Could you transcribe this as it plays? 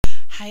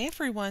Hi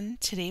everyone,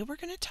 today we're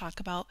going to talk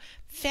about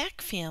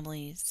fact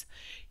families.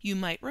 You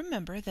might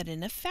remember that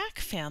in a fact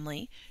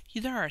family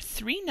there are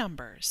three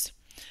numbers.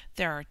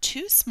 There are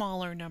two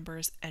smaller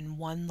numbers and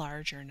one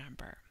larger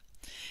number.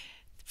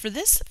 For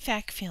this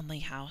fact family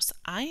house,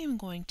 I am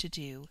going to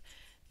do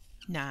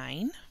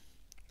 9,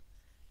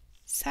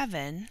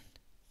 7,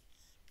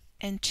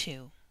 and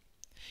 2.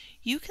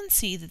 You can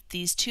see that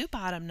these two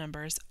bottom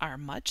numbers are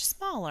much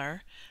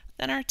smaller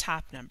than our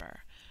top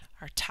number.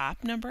 Our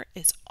top number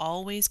is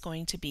always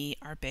going to be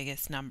our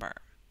biggest number.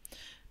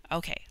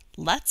 Okay,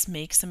 let's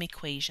make some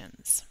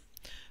equations.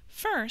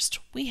 First,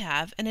 we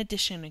have an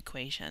addition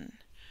equation.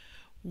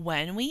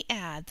 When we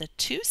add the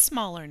two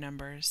smaller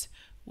numbers,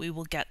 we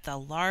will get the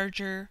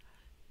larger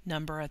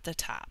number at the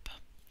top.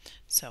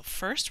 So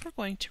first we're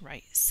going to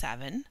write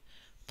 7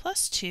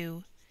 plus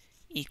 2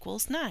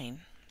 equals 9.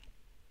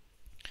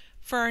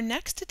 For our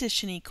next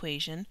addition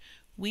equation,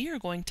 we are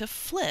going to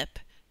flip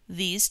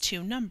these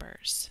two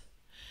numbers.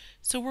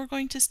 So we're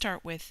going to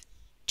start with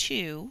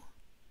 2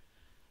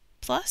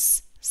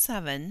 plus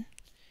 7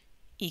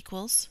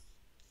 equals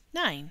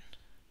 9.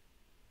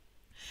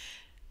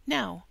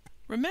 Now,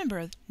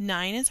 remember,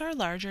 9 is our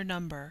larger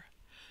number.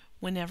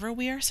 Whenever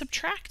we are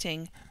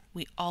subtracting,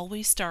 we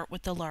always start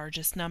with the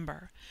largest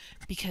number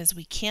because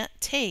we can't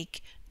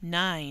take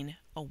 9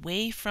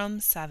 away from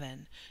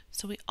 7.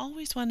 So we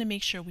always want to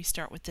make sure we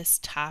start with this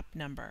top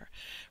number.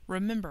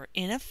 Remember,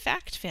 in a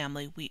fact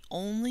family, we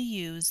only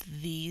use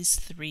these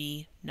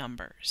three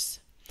numbers.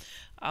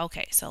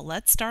 Okay, so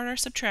let's start our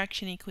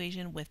subtraction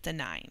equation with the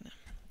 9.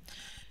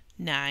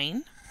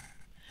 9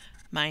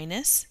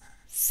 minus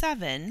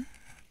 7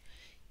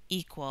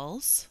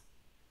 equals,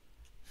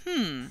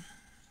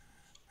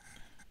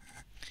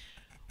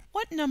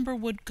 what number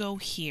would go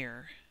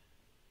here?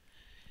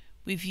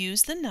 We've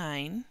used the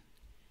 9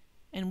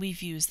 and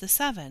we've used the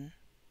 7.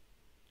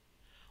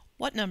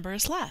 What number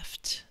is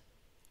left?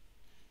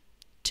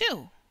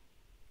 2.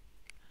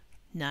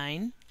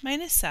 9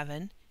 minus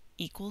 7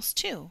 equals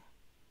 2.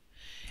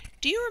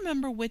 Do you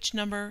remember which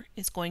number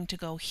is going to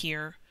go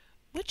here?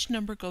 Which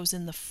number goes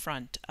in the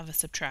front of a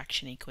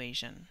subtraction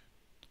equation?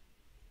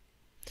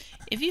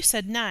 If you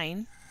said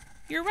 9,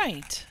 you're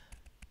right.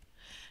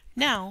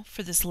 Now,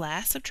 for this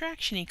last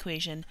subtraction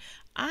equation,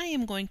 I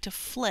am going to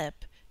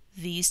flip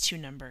these two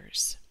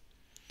numbers.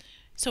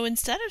 So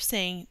instead of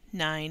saying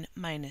 9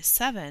 minus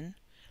 7,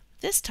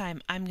 this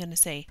time I'm going to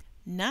say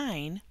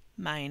 9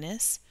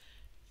 minus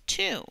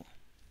 2.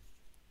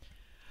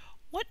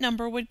 What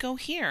number would go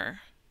here?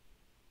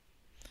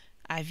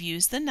 I've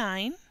used the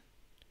 9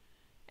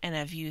 and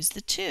I've used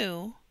the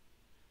 2,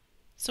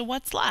 so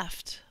what's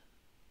left?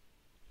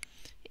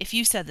 If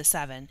you said the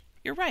 7,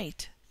 you're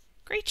right.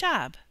 Great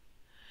job.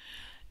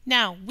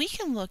 Now we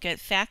can look at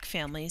fact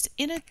families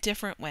in a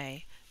different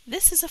way.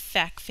 This is a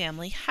fact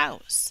family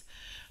house,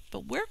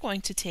 but we're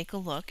going to take a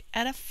look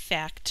at a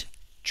fact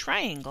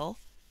triangle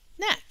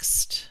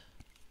next.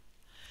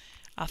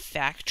 A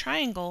fact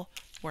triangle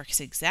works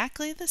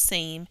exactly the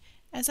same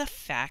as a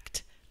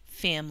fact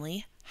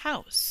family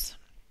house.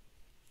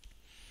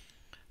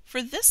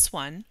 For this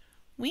one,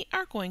 we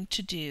are going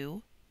to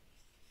do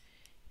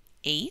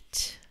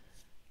 8,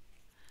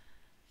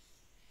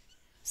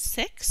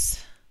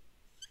 6,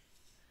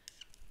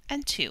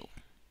 and 2.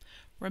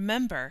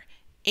 Remember,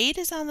 8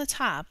 is on the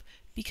top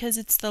because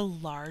it's the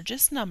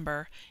largest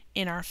number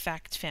in our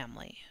fact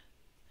family.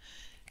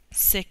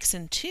 6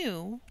 and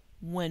 2,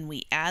 when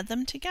we add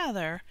them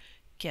together,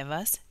 give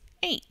us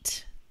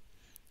 8.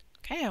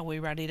 Okay, are we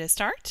ready to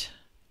start?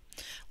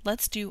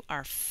 Let's do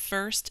our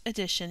first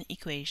addition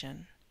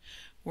equation.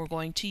 We're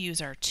going to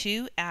use our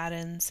two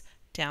add-ins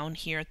down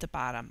here at the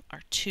bottom,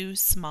 our two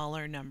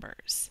smaller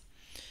numbers.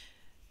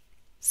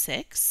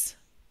 6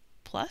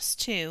 plus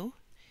 2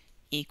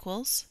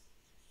 equals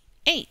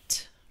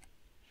 8.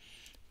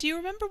 Do you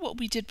remember what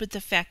we did with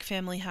the fact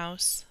family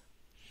house?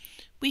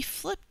 We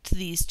flipped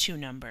these two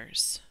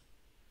numbers.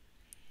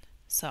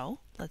 So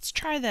let's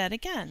try that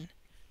again.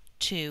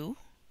 2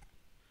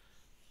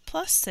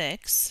 plus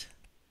 6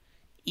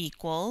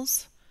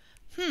 equals,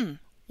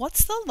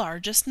 what's the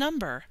largest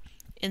number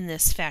in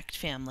this fact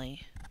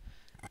family?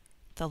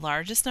 The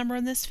largest number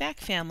in this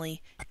fact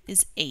family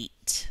is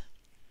 8.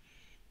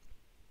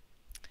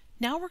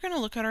 Now we're going to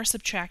look at our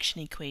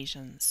subtraction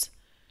equations.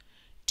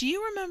 Do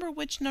you remember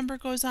which number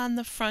goes on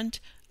the front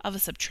of a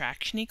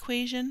subtraction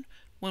equation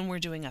when we're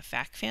doing a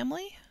fact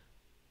family?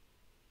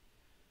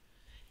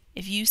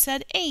 If you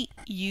said 8,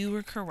 you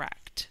were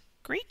correct.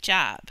 Great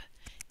job.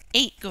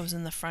 8 goes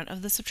in the front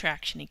of the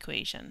subtraction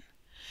equation.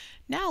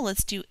 Now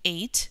let's do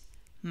 8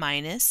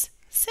 minus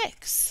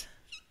 6.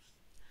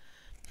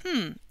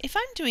 If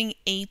I'm doing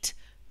 8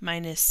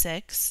 minus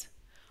 6,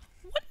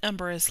 what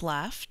number is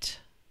left?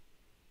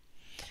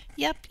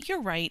 Yep,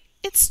 you're right,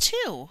 it's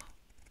 2.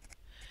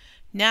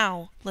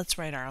 Now let's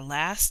write our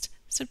last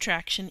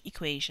subtraction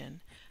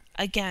equation.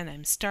 Again,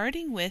 I'm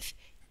starting with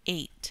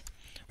 8.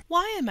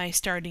 Why am I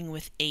starting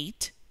with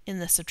 8 in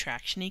the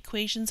subtraction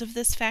equations of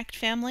this fact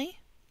family?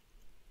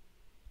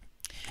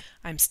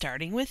 I'm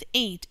starting with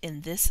 8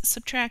 in this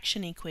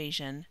subtraction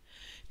equation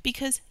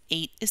because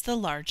 8 is the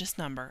largest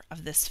number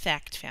of this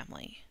fact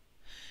family.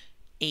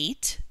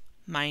 8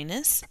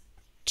 minus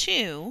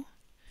 2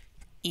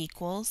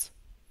 equals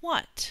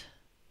what?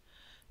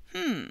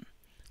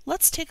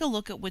 Let's take a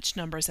look at which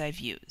numbers I've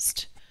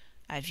used.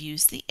 I've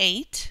used the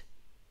 8.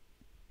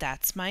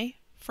 That's my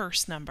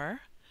first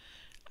number.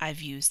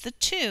 I've used the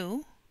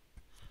 2.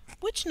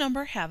 Which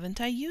number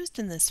haven't I used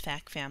in this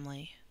fact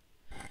family?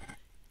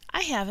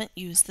 I haven't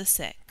used the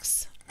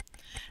 6.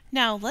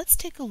 Now let's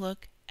take a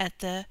look at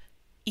the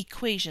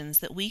equations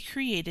that we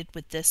created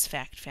with this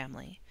fact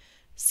family.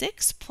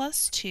 6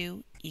 plus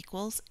 2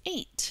 equals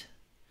 8.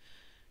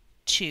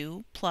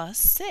 2 plus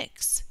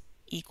 6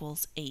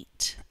 equals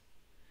 8.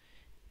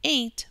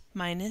 8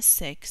 minus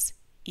 6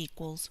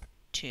 equals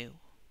 2.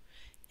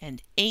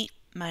 And 8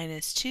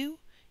 minus 2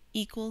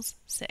 equals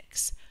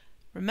 6.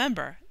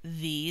 Remember,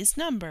 these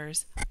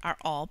numbers are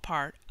all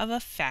part of a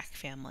fact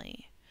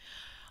family.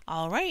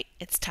 All right,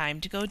 it's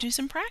time to go do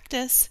some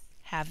practice.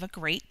 Have a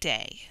great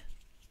day.